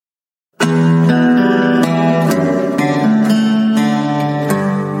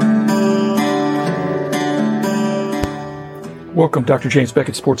Welcome, Dr. James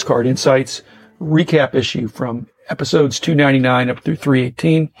Beckett, Sports Card Insights recap issue from episodes 299 up through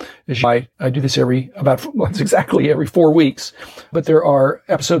 318. I do this exactly every 4 weeks, but there are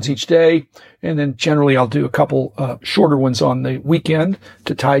episodes each day. And then generally I'll do a couple shorter ones on the weekend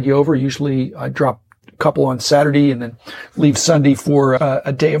to tide you over. Usually I drop a couple on Saturday and then leave Sunday for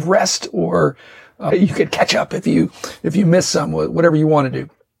a day of rest, or you could catch up if you miss some, whatever you want to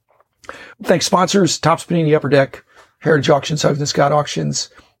do. Thanks sponsors: Topps Panini Upper Deck, Heritage Auctions, Huggins Scott Auctions,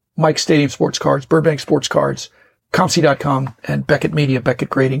 Mike's Stadium Sports Cards, Burbank Sports Cards, ComC.com, and Beckett Media,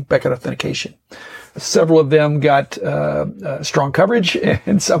 Beckett Grading, Beckett Authentication. Several of them got strong coverage,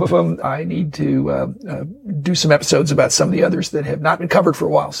 and some of them I need to do some episodes about some of the others that have not been covered for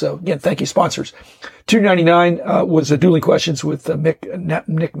a while. So again, thank you, sponsors. 299 was a Dueling Questions with Nick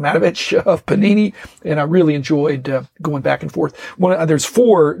Matovich of Panini, and I really enjoyed going back and forth. There's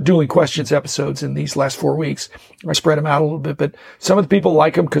 4 Dueling Questions episodes in these last 4 weeks. I spread them out a little bit, but some of the people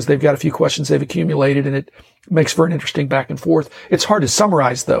like them because they've got a few questions they've accumulated, and it makes for an interesting back and forth. It's hard to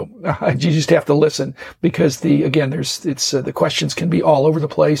summarize, though. You just have to listen because the questions can be all over the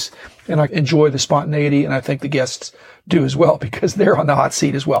place, and I enjoy the spontaneity, and I think the guests do as well because they're on the hot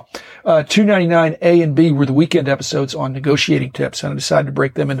seat as well. 299 A and B were the weekend episodes on negotiating tips, and I decided to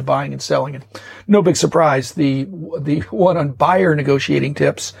break them into buying and selling. And no big surprise, the one on buyer negotiating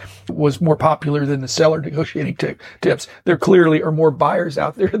tips was more popular than the seller negotiating tips. There clearly are more buyers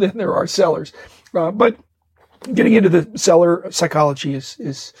out there than there are sellers, but getting into the seller psychology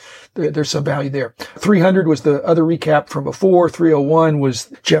there's some value there. 300 was the other recap from before. 301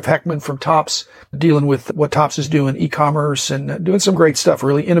 was Jeff Heckman from Topps, dealing with what Topps is doing, e-commerce, and doing some great stuff,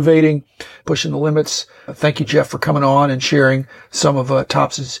 really innovating, pushing the limits. Thank you, Jeff, for coming on and sharing some of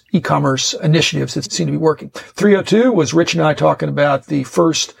Topps' e-commerce initiatives that seem to be working. 302 was Rich and I talking about the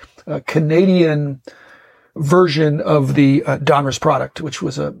first Canadian version of the Donruss product, which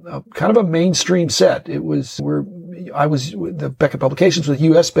was a kind of a mainstream set. The Beckett Publications was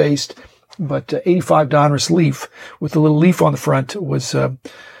U.S. based, but 85 Donruss Leaf with the little leaf on the front was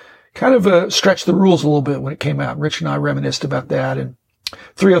kind of stretched the rules a little bit when it came out. Rich and I reminisced about that. And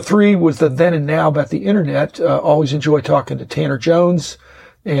 303 was the then and now about the internet. Always enjoy talking to Tanner Jones,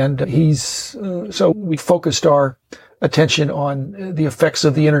 and so we focused our attention on the effects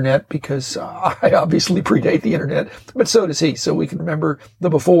of the internet because I obviously predate the internet, but so does he. So we can remember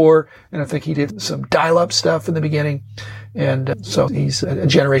the before, and I think he did some dial-up stuff in the beginning, and so he's a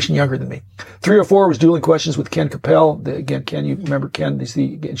generation younger than me. 304 was Dueling Questions with Ken Capel. Again, Ken, you remember Ken, he's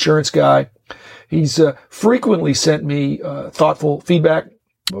the insurance guy. He's frequently sent me thoughtful feedback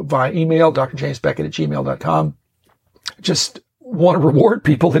via email, drjamesbeckett@gmail.com. Just want to reward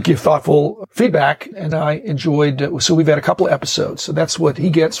people that give thoughtful feedback, and I enjoyed. So we've had a couple of episodes. So that's what he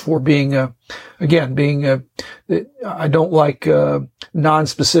gets for being. I don't like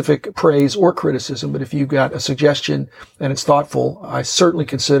non-specific praise or criticism, but if you've got a suggestion and it's thoughtful, I certainly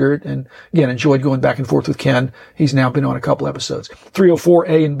consider it. And again, enjoyed going back and forth with Ken. He's now been on a couple episodes. 304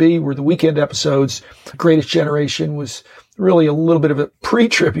 A and B were the weekend episodes. Greatest Generation was really a little bit of a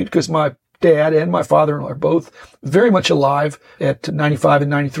pre-tribute because my dad and my father-in-law are both very much alive at 95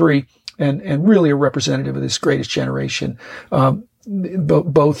 and 93, and really a representative of this Greatest Generation.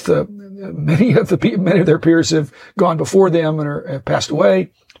 Both many of their peers have gone before them and have passed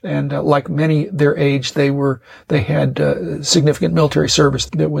away, and like many their age, they had significant military service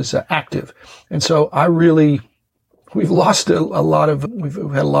that was active, and so we've had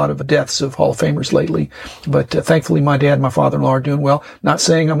a lot of deaths of Hall of Famers lately, but thankfully my dad and my father-in-law are doing well. Not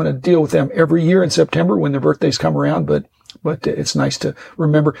saying I'm going to deal with them every year in September when their birthdays come around, but it's nice to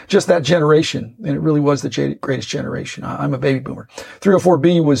remember just that generation, and it really was the Greatest Generation. I'm a baby boomer.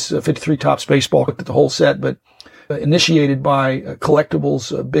 304B was 53 Topps Baseball. Looked at the whole set, but initiated by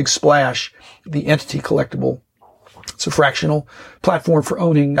Collectibles Big Splash, the Entity Collectible. It's a fractional platform for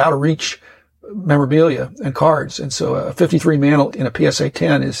owning out of reach memorabilia and cards. And so a 53 mantle in a PSA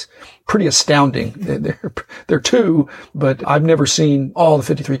 10 is pretty astounding. They're 2, but I've never seen all the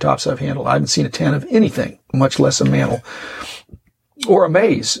 53 Topps I've handled. I haven't seen a 10 of anything, much less a mantle. Or a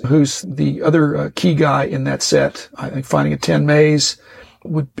Maze, who's the other key guy in that set. I think finding a 10 Maze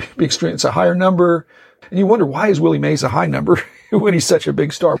would be extreme. It's a higher number. And you wonder, why is Willie Mays a high number when he's such a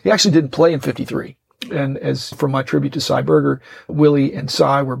big star? He actually didn't play in 53. And as for my tribute to Cy Berger, Willie and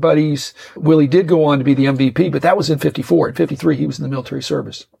Cy were buddies. Willie did go on to be the MVP, but that was in 54. In 53, he was in the military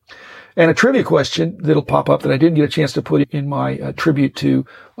service. And a trivia question that'll pop up that I didn't get a chance to put in my tribute to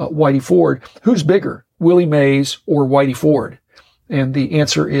Whitey Ford. Who's bigger, Willie Mays or Whitey Ford? And the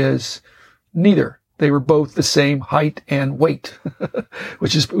answer is neither. They were both the same height and weight,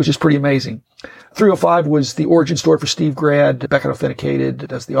 which is pretty amazing. 305 was the origin story for Steve Grad, Beckett Authenticated,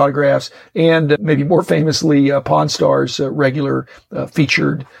 does the autographs, and maybe more famously, Pawn Stars, regular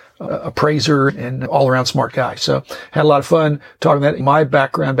featured appraiser and all-around smart guy. So had a lot of fun talking about my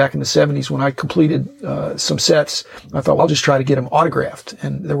background back in the 70s when I completed some sets. I thought, well, I'll just try to get them autographed.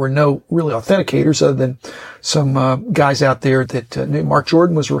 And there were no really authenticators other than some guys out there that knew Mark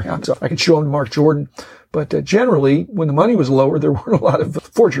Jordan was around, so I could show them to Mark Jordan. But generally, when the money was lower, there weren't a lot of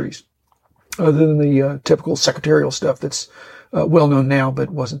forgeries other than the typical secretarial stuff that's well known now, but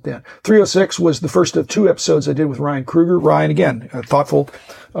wasn't then. 306 was the first of 2 episodes I did with Ryan Kruger. Ryan, again, a thoughtful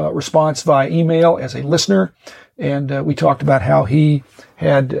response via email as a listener. And we talked about how he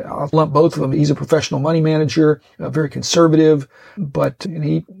had, I'll lump both of them. He's a professional money manager, very conservative, and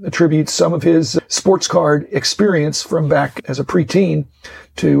he attributes some of his sports card experience from back as a preteen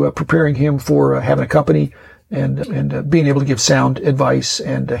to preparing him for having a company and being able to give sound advice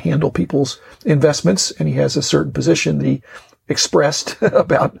and handle people's investments. And he has a certain position that he expressed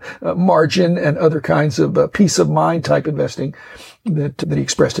about margin and other kinds of peace of mind type investing that he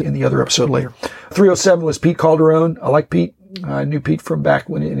expressed it in the other episode later. 307 was Pete Calderon. I like Pete. I knew Pete from back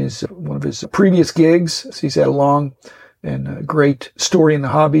when in one of his previous gigs. So he's had a long and great story in the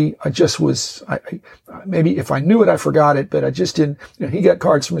hobby. Maybe if I knew it, I forgot it, but I just didn't. He got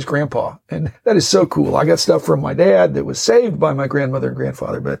cards from his grandpa, and that is so cool. I got stuff from my dad that was saved by my grandmother and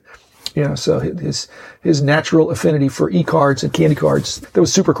grandfather, but so his natural affinity for e-cards and candy cards, that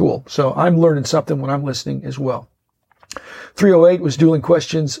was super cool. So I'm learning something when I'm listening as well. 308 was Dueling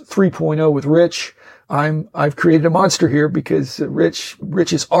Questions 3.0 with Rich. I've created a monster here because Rich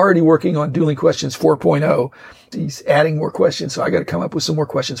is already working on Dueling Questions 4.0. He's adding more questions, so I got to come up with some more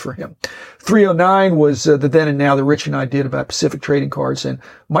questions for him. 309 was the then and now that Rich and I did about Pacific trading cards, and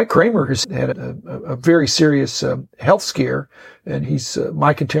Mike Kramer has had a very serious health scare, and he's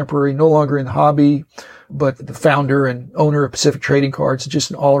my contemporary, no longer in the hobby, but the founder and owner of Pacific Trading Cards,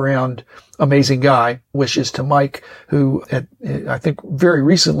 just an all-around amazing guy. Wishes to Mike, who I think very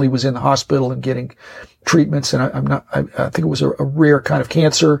recently was in the hospital and getting treatments, and I think it was a rare kind of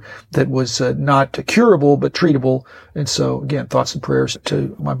cancer that was not curable but treatable. And so again, thoughts and prayers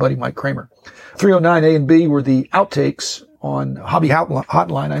to my buddy Mike Kramer. 309 A and B were the outtakes on Hobby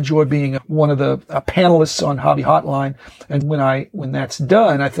Hotline. I enjoy being one of the panelists on Hobby Hotline, and when that's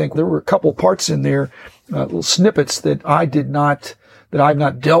done, I think there were a couple parts in there, little snippets that I've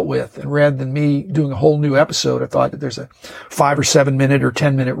not dealt with. And rather than me doing a whole new episode, I thought that there's a 5 or 7 minute or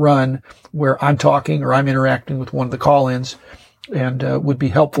 10 minute run where I'm talking or I'm interacting with one of the call-ins, and would be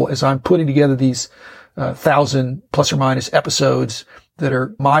helpful as I'm putting together these 1,000 plus or minus episodes that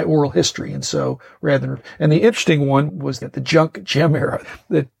are my oral history. And so and the interesting one was that the junk gem era,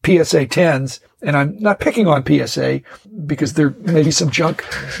 the PSA 10s, and I'm not picking on PSA because there may be some junk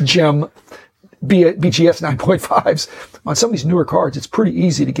gem BGS 9.5s. On some of these newer cards, it's pretty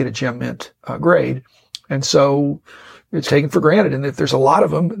easy to get a gem mint grade. And so it's taken for granted. And if there's a lot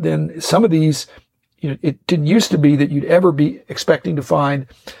of them, then some of these, it didn't used to be that you'd ever be expecting to find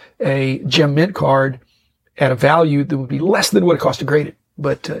a gem mint card at a value that would be less than what it cost to grade it.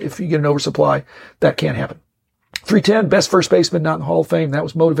 But if you get an oversupply, that can't happen. 310, best first baseman not in the Hall of Fame. That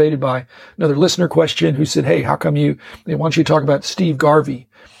was motivated by another listener question who said, hey, why don't you talk about Steve Garvey?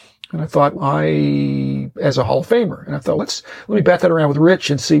 And I thought, as a Hall of Famer, and I thought, let me bat that around with Rich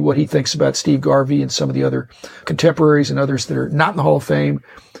and see what he thinks about Steve Garvey and some of the other contemporaries and others that are not in the Hall of Fame,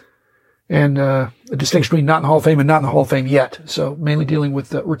 and the distinction between not in the Hall of Fame and not in the Hall of Fame yet. So mainly dealing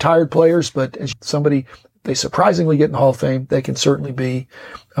with retired players, but as somebody they surprisingly get in the Hall of Fame, they can certainly be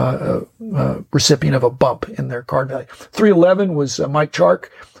a recipient of a bump in their card value. 311 was Mike Chark.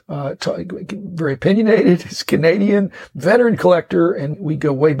 Very opinionated. He's Canadian, veteran collector, and we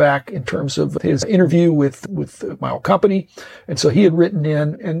go way back in terms of his interview with my old company. And so he had written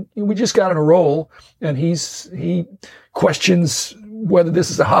in, and we just got on a roll, and he questions whether this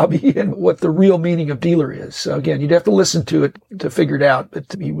is a hobby and what the real meaning of dealer is. So again, you'd have to listen to it to figure it out, but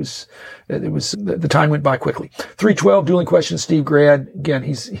the time went by quickly. 312, Dueling Questions, Steve Grad. Again,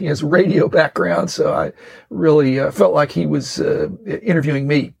 he has a radio background, so I really felt like he was interviewing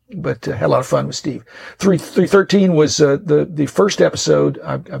me, but had a lot of fun with Steve. 313 was the first episode.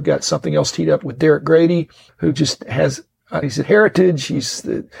 I've got something else teed up with Derek Grady, who just has he's at Heritage.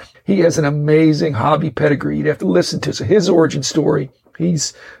 He has an amazing hobby pedigree. You'd have to listen to his origin story.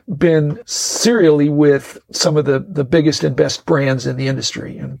 He's been serially with some of the biggest and best brands in the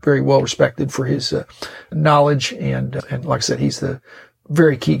industry, and very well respected for his knowledge. And like I said, he's the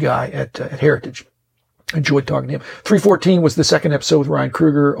very key guy at Heritage. Enjoyed talking to him. 314 was the second episode with Ryan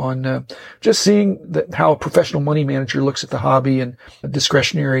Kruger on just seeing how a professional money manager looks at the hobby and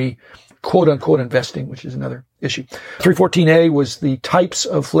discretionary quote unquote investing, which is another issue. 314A was the types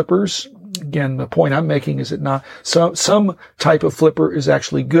of flippers. Again, the point I'm making is that not some type of flipper is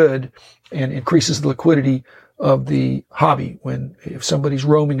actually good and increases the liquidity of the hobby. If somebody's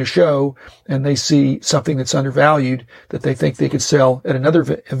roaming a show and they see something that's undervalued that they think they could sell at another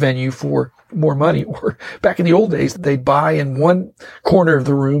venue for more money, or back in the old days, they'd buy in one corner of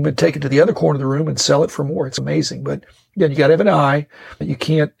the room and take it to the other corner of the room and sell it for more. It's amazing. But again, you got to have an eye. You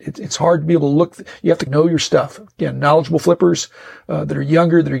can't, it's hard to be able to look. You have to know your stuff. Again, knowledgeable flippers that are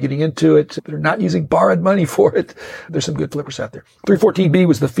younger, that are getting into it, that are not using borrowed money for it. There's some good flippers out there. 314B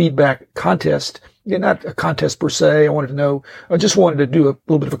was the feedback contest. Yeah, not a contest per se. I just wanted to do a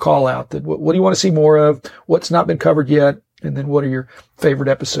little bit of a call out that what do you want to see more of? What's not been covered yet? And then what are your favorite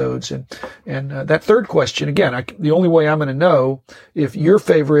episodes? And that third question, again, the only way I'm going to know if your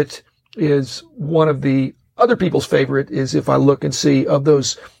favorite is one of the other people's favorite is if I look and see of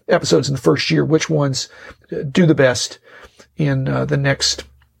those episodes in the first year, which ones do the best in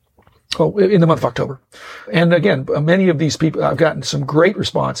in the month of October. And again, many of these people, I've gotten some great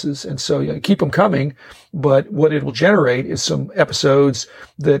responses. And so keep them coming. But what it will generate is some episodes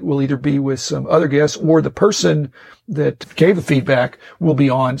that will either be with some other guests or the person that gave the feedback will be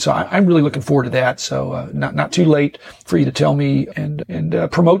on. So I'm really looking forward to that. So, not too late for you to tell me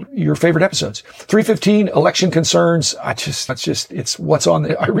and promote your favorite episodes. 315 election concerns. It's what's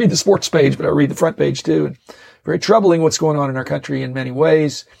on I read the sports page, but I read the front page too. And very troubling what's going on in our country in many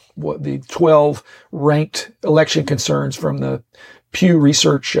ways. What the 12 ranked election concerns from the Pew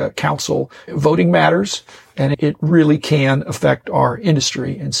Research Council. Voting matters, and it really can affect our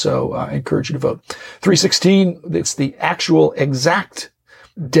industry. And so I encourage you to vote. 316, it's the actual exact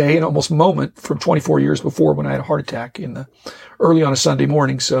day and almost moment from 24 years before when I had a heart attack early on a Sunday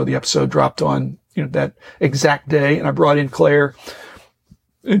morning. So the episode dropped on, that exact day. And I brought in Claire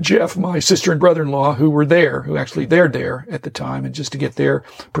and Jeff, my sister and brother-in-law, who actually they're there at the time, and just to get their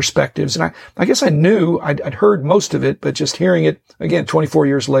perspectives. And I guess I knew I'd heard most of it, but just hearing it again, 24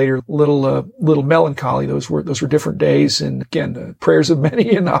 years later, little melancholy. Those were different days. And again, prayers of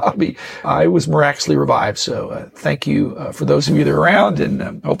many in the hobby. I was miraculously revived. So, thank you, for those of you that are around.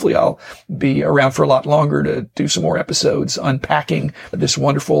 And, hopefully I'll be around for a lot longer to do some more episodes unpacking this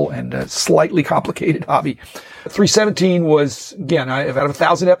wonderful and slightly complicated hobby. 317 was, again, out of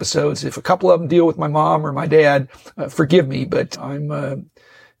 1,000 episodes, if a couple of them deal with my mom or my dad, forgive me, but I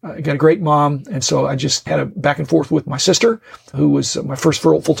got a great mom. And so I just had a back and forth with my sister, who was my first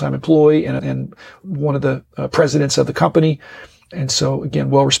full-time employee and one of the presidents of the company. And so again,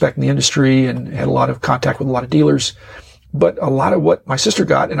 well respected in the industry and had a lot of contact with a lot of dealers. But a lot of what my sister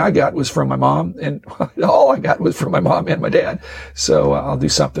got and I got was from my mom, and all I got was from my mom and my dad. So I'll do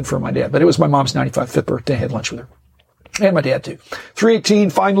something for my dad. But it was my mom's 95th birthday. I had lunch with her. And my dad too. 318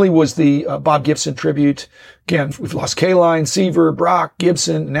 finally was the Bob Gibson tribute. Again, we've lost Kaline, Seaver, Brock,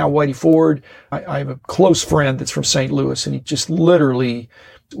 Gibson, now Whitey Ford. I have a close friend that's from St. Louis, and he just literally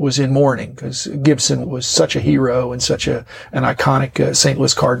was in mourning because Gibson was such a hero and such an iconic St.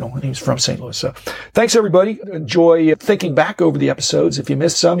 Louis Cardinal, and he was from St. Louis. So thanks, everybody. Enjoy thinking back over the episodes. If you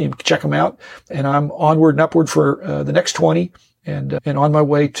missed some, you can check them out. And I'm onward and upward for the next 20 and on my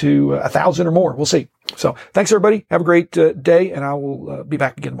way to 1,000 or more. We'll see. So thanks, everybody. Have a great day, and I will be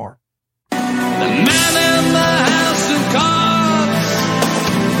back again tomorrow. The man in the